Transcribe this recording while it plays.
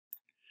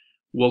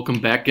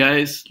Welcome back,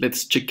 guys.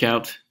 Let's check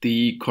out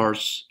the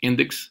course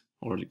index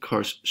or the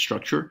course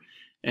structure.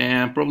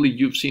 And probably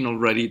you've seen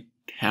already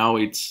how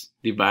it's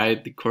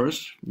divided the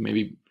course.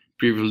 Maybe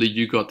previously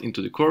you got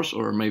into the course,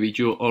 or maybe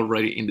you're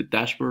already in the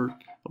dashboard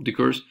of the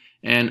course.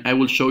 And I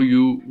will show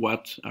you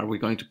what are we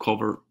going to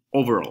cover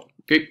overall.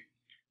 Okay,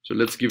 so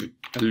let's give it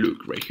a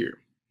look right here.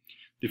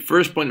 The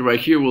first point right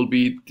here will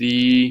be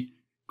the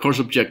course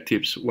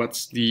objectives.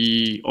 What's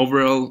the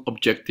overall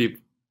objective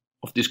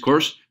of this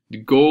course? The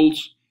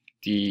goals,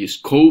 the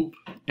scope,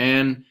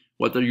 and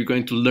what are you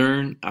going to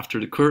learn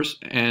after the course,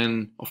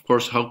 and of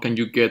course how can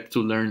you get to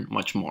learn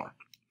much more.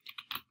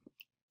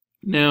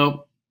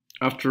 Now,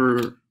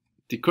 after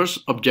the course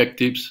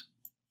objectives,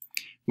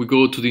 we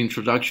go to the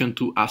introduction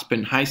to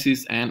Aspen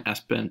HYSYS and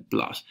Aspen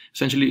Plus.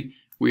 Essentially,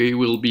 we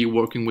will be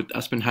working with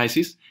Aspen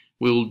HYSYS.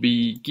 We'll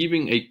be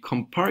giving a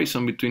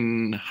comparison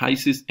between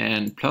HYSYS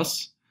and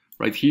Plus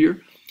right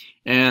here,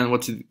 and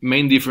what's the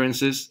main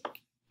differences.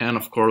 And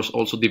of course,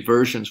 also the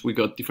versions. We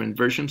got different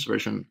versions,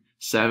 version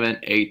 7,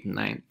 8,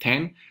 9,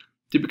 10.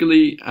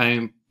 Typically,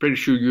 I'm pretty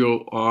sure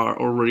you are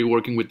already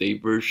working with a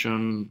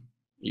version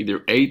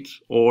either 8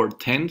 or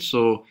 10.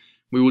 So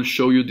we will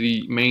show you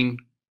the main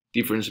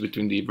difference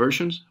between the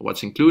versions,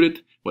 what's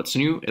included, what's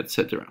new,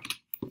 etc.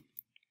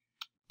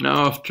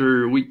 Now,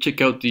 after we check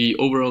out the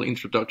overall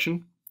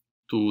introduction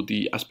to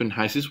the Aspen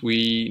HYSYS,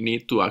 we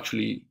need to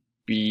actually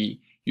be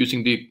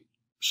using the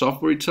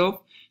software itself.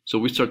 So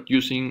we start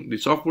using the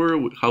software,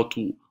 how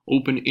to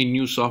open a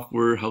new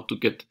software, how to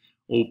get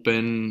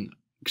open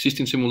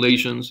existing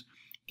simulations,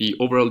 the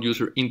overall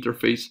user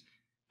interface,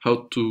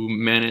 how to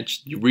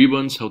manage the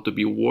ribbons, how to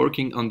be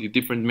working on the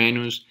different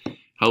menus,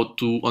 how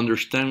to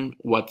understand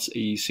what's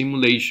a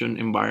simulation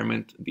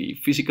environment, the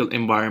physical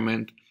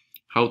environment,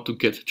 how to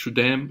get through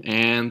them,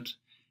 and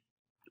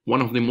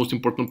one of the most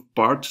important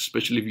parts,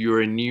 especially if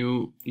you're a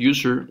new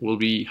user, will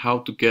be how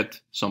to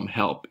get some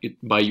help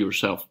by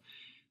yourself.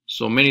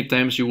 So many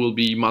times you will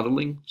be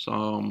modeling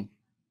some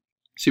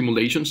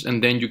simulations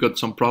and then you got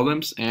some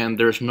problems and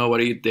there's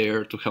nobody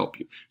there to help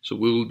you. So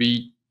we will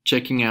be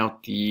checking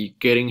out the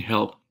getting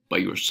help by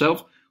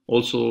yourself,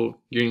 also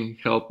getting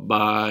help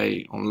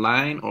by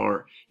online,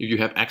 or if you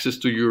have access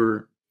to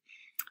your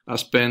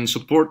Aspen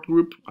support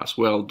group as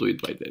well, do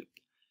it by that.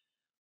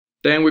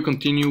 Then we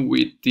continue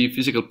with the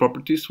physical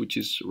properties, which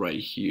is right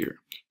here.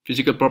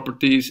 Physical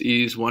properties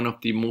is one of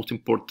the most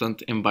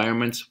important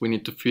environments we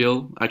need to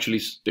fill. Actually,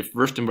 it's the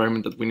first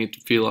environment that we need to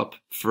fill up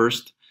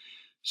first.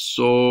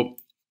 So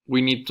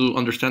we need to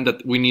understand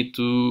that we need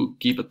to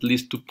give at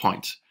least 2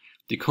 points.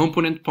 The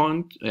component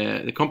point,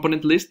 the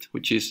component list,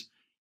 which is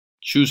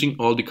choosing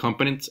all the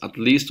components. At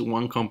least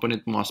one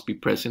component must be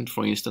present.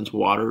 For instance,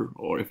 water,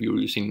 or if you're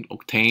using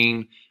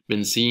octane,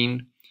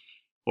 benzene,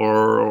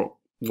 or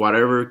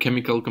whatever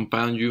chemical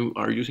compound you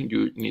are using,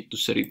 you need to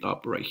set it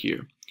up right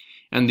here.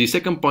 And the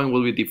second point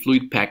will be the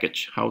fluid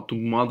package, how to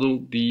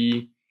model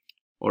the,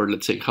 or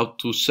let's say how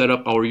to set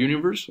up our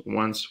universe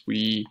once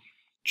we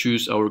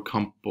choose our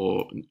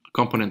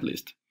component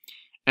list.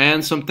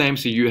 And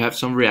sometimes if you have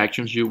some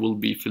reactions, you will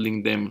be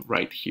filling them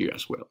right here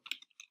as well.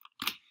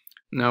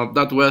 Now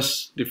that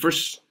was the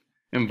first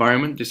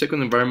environment. The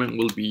second environment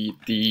will be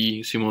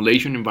the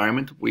simulation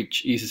environment,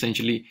 which is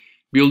essentially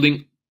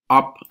building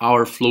up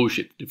our flow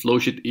sheet. The flow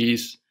sheet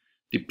is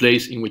the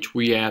place in which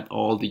we add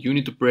all the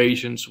unit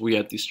operations, we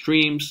add the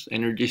streams,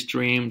 energy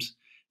streams,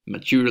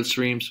 material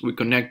streams, we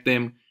connect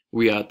them,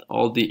 we add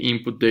all the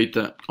input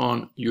data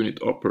on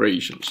unit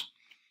operations.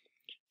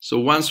 So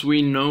once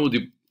we know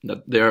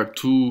that there are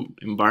 2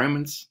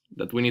 environments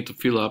that we need to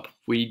fill up,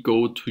 we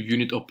go to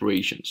unit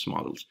operations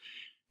models,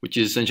 which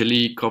is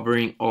essentially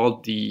covering all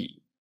the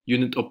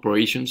unit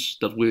operations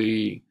that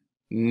we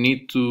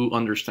need to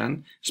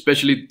understand,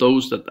 especially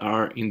those that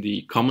are in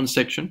the common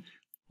section,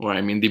 or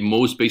I mean the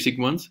most basic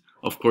ones.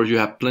 Of course, you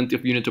have plenty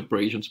of unit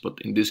operations, but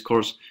in this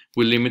course,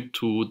 we limit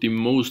to the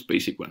most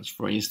basic ones.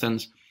 For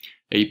instance,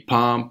 a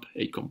pump,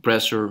 a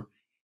compressor,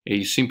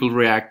 a simple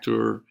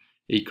reactor,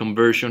 a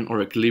conversion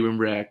or equilibrium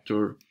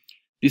reactor,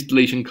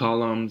 distillation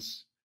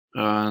columns,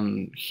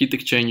 heat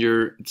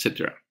exchanger,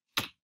 etc.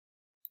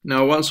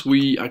 Now, once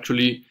we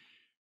actually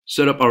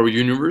set up our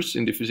universe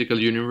in the physical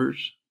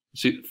universe,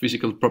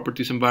 physical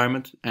properties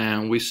environment,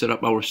 and we set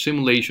up our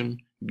simulation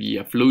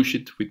via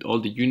flowsheet with all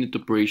the unit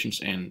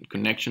operations and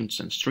connections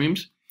and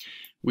streams,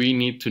 we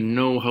need to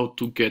know how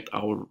to get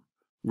our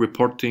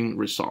reporting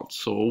results.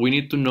 So we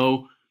need to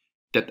know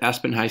that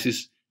Aspen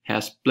HYSYS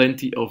has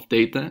plenty of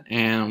data,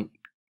 and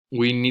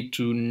we need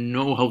to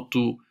know how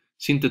to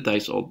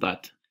synthesize all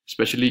that,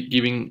 especially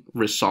giving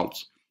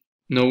results,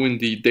 knowing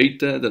the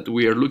data that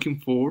we are looking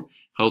for,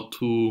 how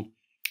to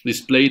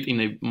display it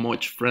in a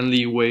much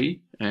friendly way,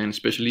 and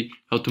especially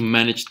how to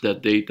manage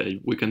that data.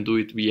 We can do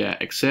it via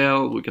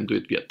Excel, we can do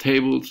it via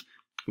tables,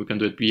 we can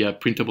do it via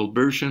printable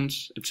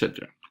versions,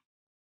 etc.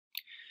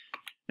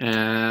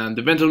 And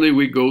eventually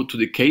we go to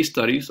the case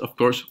studies. Of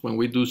course, when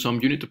we do some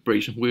unit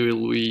operations, we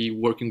will be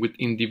working with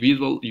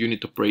individual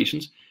unit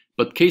operations,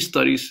 but case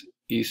studies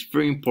is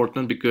very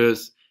important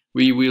because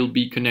we will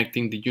be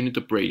connecting the unit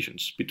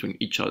operations between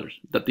each other.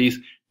 That is,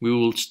 we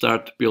will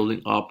start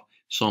building up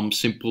some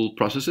simple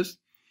processes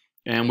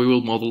and we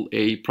will model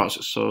a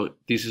process. So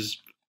this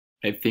is,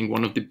 I think,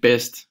 one of the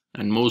best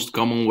and most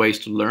common ways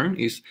to learn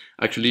is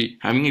actually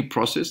having a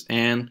process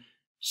and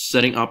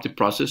setting up the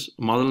process,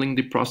 modeling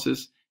the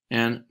process,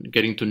 and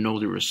getting to know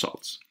the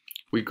results.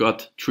 We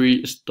got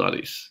three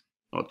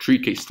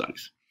case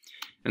studies.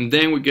 And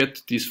then we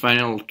get this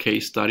final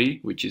case study,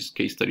 which is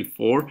case study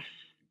 4.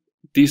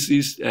 This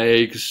is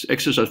an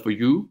exercise for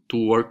you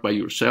to work by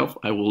yourself.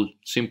 I will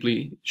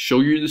simply show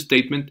you the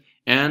statement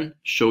and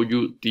show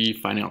you the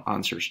final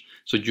answers.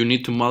 So you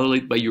need to model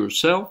it by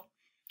yourself.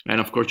 And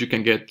of course, you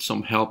can get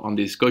some help on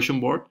the discussion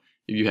board.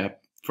 If you have,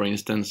 for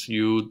instance,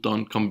 you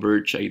don't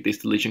converge a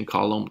distillation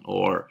column,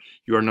 or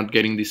you are not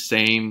getting the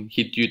same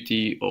heat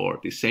duty or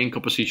the same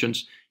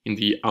compositions in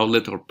the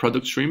outlet or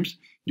product streams,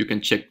 you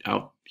can check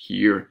out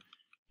here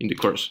in the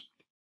course.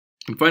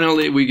 And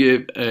finally, we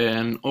give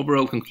an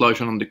overall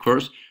conclusion on the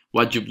course,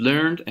 what you've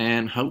learned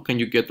and how can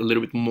you get a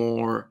little bit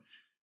more,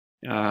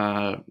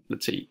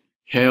 let's say,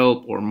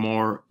 help or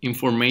more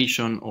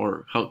information,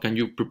 or how can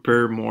you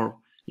prepare more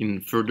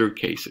in further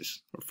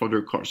cases or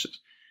further courses.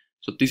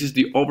 So this is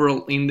the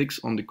overall index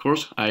on the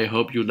course. I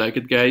hope you like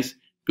it, guys.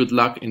 Good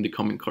luck in the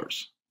coming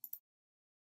course.